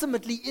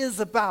ultimately is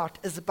about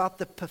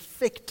the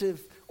perfective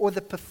or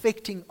the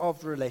perfecting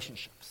of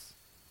relationships.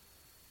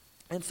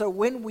 And so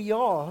when we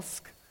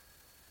ask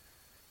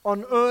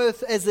on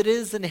earth as it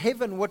is in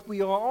heaven, what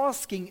we are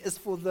asking is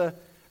for the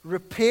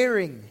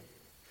repairing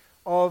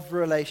of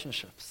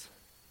relationships.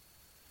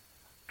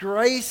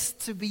 Grace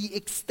to be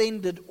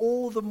extended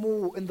all the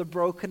more in the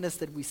brokenness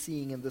that we're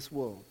seeing in this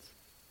world.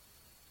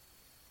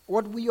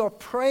 What we are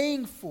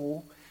praying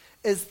for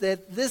is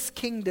that this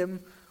kingdom,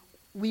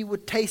 we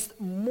would taste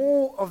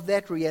more of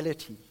that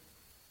reality,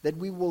 that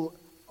we will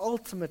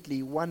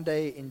ultimately one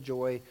day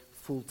enjoy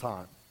full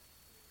time.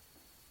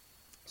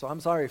 So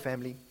I'm sorry,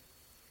 family.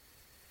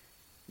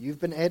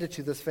 You've been added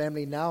to this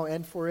family now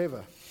and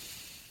forever.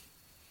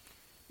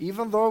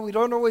 Even though we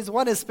don't always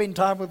want to spend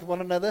time with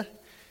one another,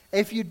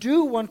 if you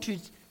do want to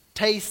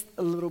taste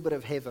a little bit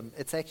of heaven,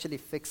 it's actually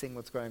fixing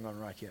what's going on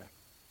right here.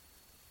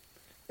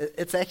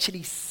 It's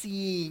actually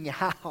seeing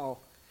how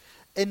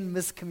in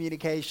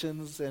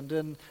miscommunications and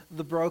in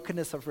the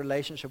brokenness of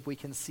relationship, we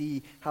can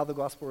see how the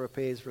gospel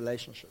repairs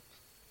relationships.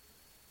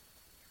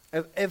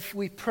 If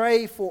we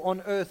pray for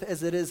on earth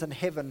as it is in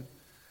heaven,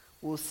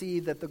 we'll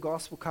see that the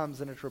gospel comes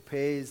and it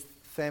repairs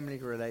family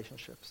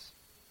relationships.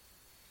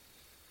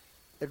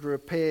 It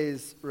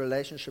repairs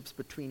relationships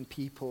between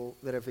people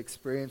that have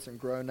experienced and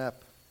grown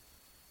up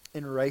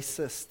in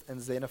racist and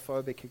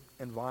xenophobic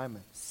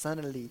environments,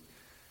 suddenly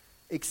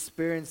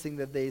experiencing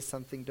that there is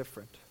something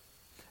different.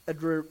 It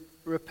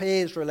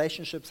repairs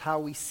relationships, how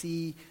we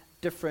see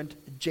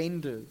different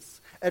genders.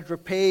 It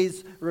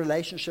repairs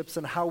relationships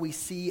and how we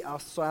see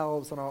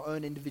ourselves and our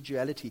own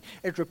individuality.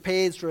 It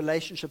repairs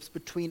relationships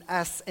between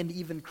us and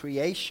even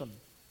creation.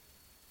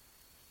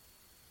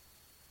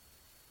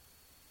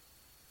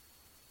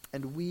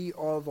 And we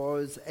are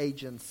those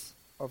agents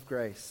of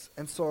grace.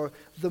 And so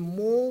the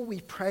more we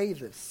pray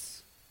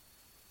this,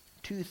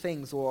 two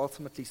things will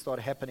ultimately start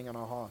happening in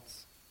our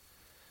hearts.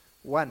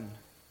 One,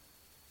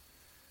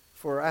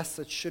 for us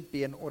it should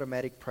be an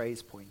automatic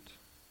praise point,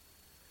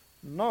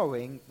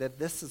 knowing that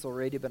this has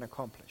already been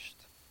accomplished.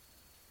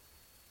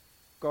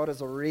 God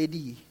is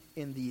already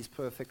in these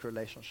perfect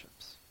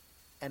relationships,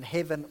 and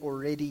heaven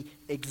already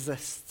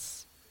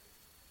exists,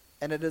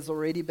 and it has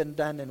already been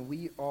done, and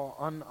we are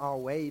on our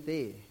way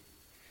there,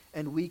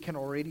 and we can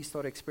already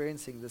start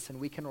experiencing this, and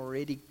we can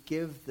already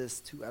give this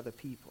to other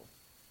people,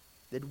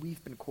 that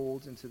we've been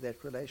called into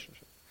that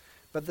relationship.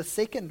 But the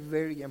second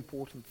very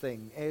important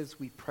thing as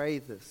we pray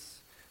this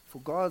for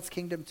God's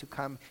kingdom to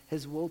come,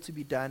 His will to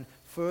be done,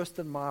 first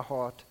in my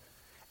heart,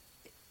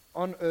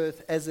 on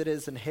earth as it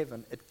is in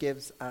heaven, it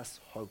gives us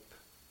hope.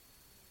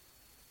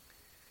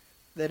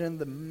 That in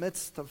the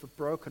midst of a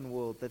broken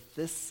world, that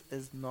this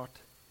is not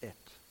it.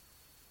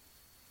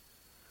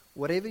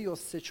 Whatever your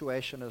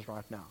situation is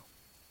right now,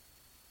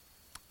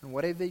 and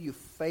whatever you're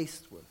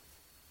faced with,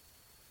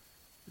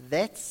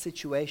 that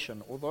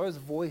situation, or those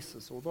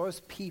voices, or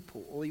those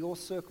people, or your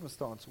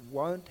circumstance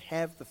won't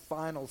have the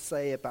final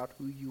say about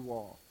who you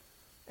are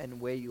and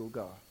where you'll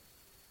go.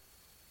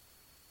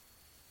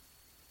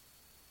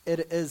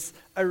 It is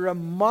a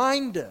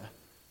reminder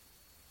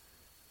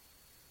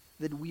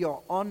that we are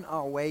on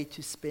our way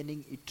to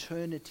spending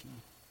eternity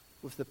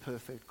with the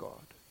perfect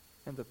God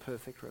and the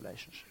perfect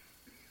relationship.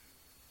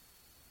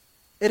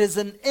 It is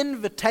an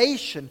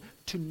invitation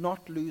to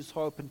not lose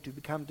hope and to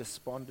become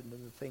despondent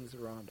in the things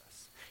around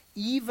us,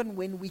 even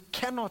when we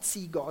cannot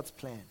see God's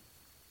plan.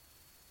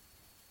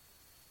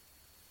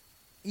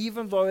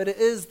 Even though it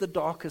is the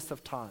darkest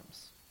of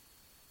times,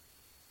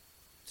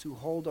 to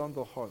hold on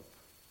to hope.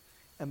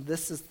 And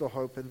this is the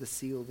hope and the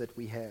seal that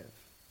we have.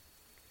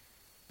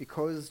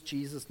 Because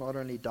Jesus not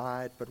only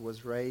died but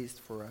was raised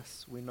for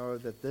us, we know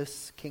that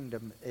this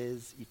kingdom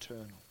is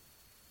eternal.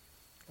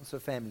 So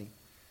family,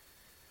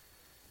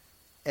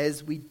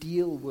 as we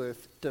deal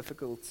with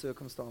difficult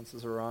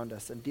circumstances around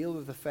us and deal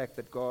with the fact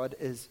that God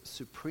is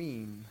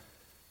supreme,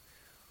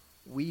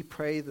 we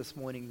pray this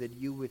morning that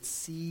you would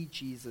see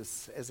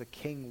Jesus as a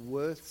king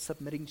worth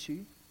submitting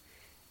to,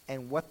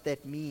 and what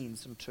that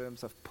means in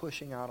terms of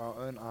pushing out our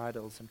own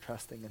idols and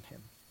trusting in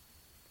Him.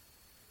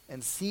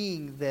 And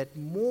seeing that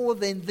more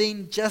than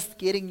then just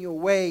getting your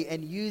way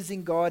and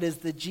using God as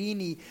the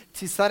genie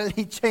to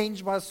suddenly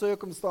change my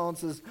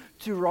circumstances,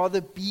 to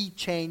rather be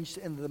changed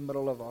in the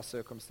middle of our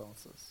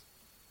circumstances.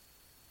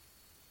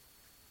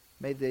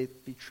 May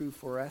that be true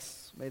for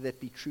us. May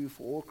that be true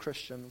for all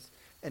Christians.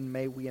 And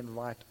may we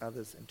invite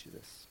others into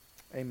this.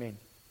 Amen.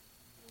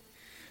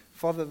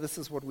 Father, this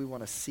is what we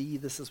want to see.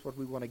 This is what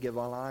we want to give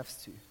our lives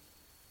to.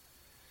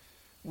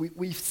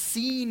 We've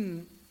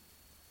seen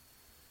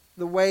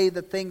the way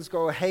that things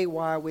go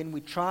haywire when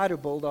we try to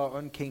build our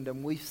own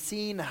kingdom. We've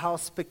seen how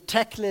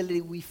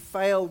spectacularly we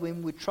fail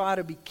when we try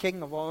to be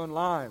king of our own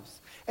lives.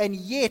 And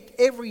yet,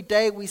 every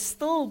day we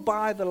still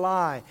buy the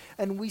lie.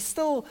 And we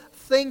still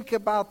think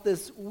about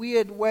this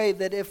weird way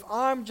that if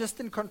I'm just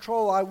in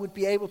control, I would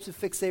be able to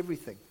fix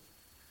everything.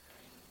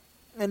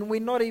 And we're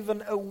not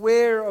even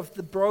aware of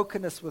the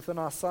brokenness within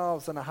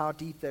ourselves and how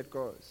deep that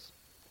goes.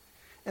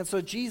 And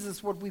so,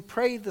 Jesus, what we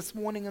pray this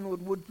morning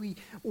and what we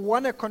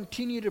want to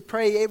continue to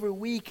pray every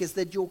week is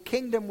that your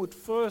kingdom would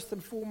first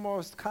and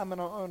foremost come in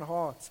our own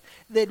hearts.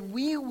 That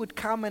we would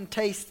come and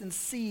taste and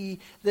see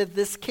that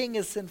this king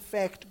is in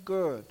fact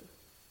good.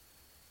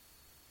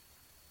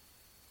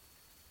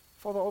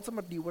 Father,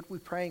 ultimately what we're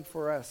praying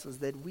for us is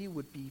that we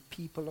would be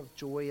people of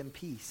joy and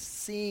peace,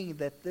 seeing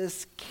that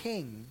this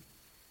king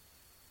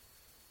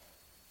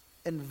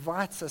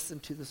invites us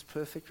into this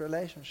perfect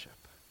relationship.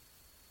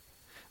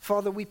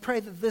 Father, we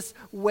pray that this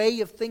way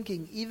of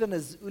thinking, even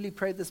as Uli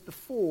prayed this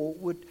before,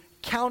 would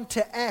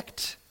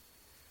counteract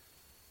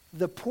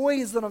the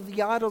poison of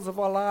the idols of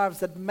our lives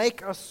that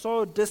make us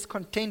so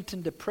discontent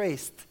and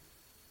depressed.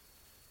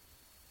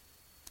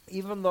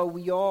 Even though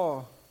we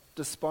are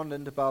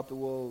despondent about the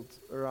world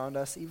around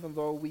us, even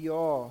though we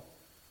are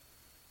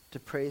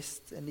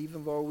depressed, and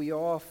even though we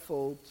are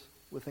filled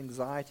with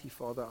anxiety,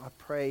 Father, I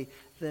pray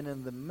that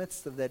in the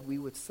midst of that we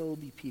would still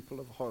be people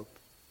of hope.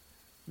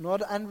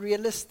 Not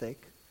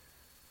unrealistic,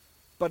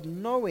 but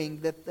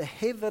knowing that the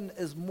heaven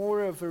is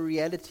more of a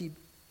reality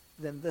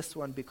than this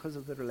one because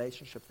of the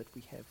relationship that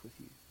we have with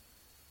you.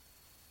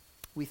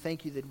 We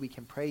thank you that we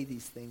can pray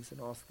these things and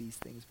ask these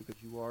things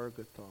because you are a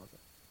good Father.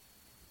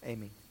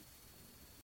 Amen.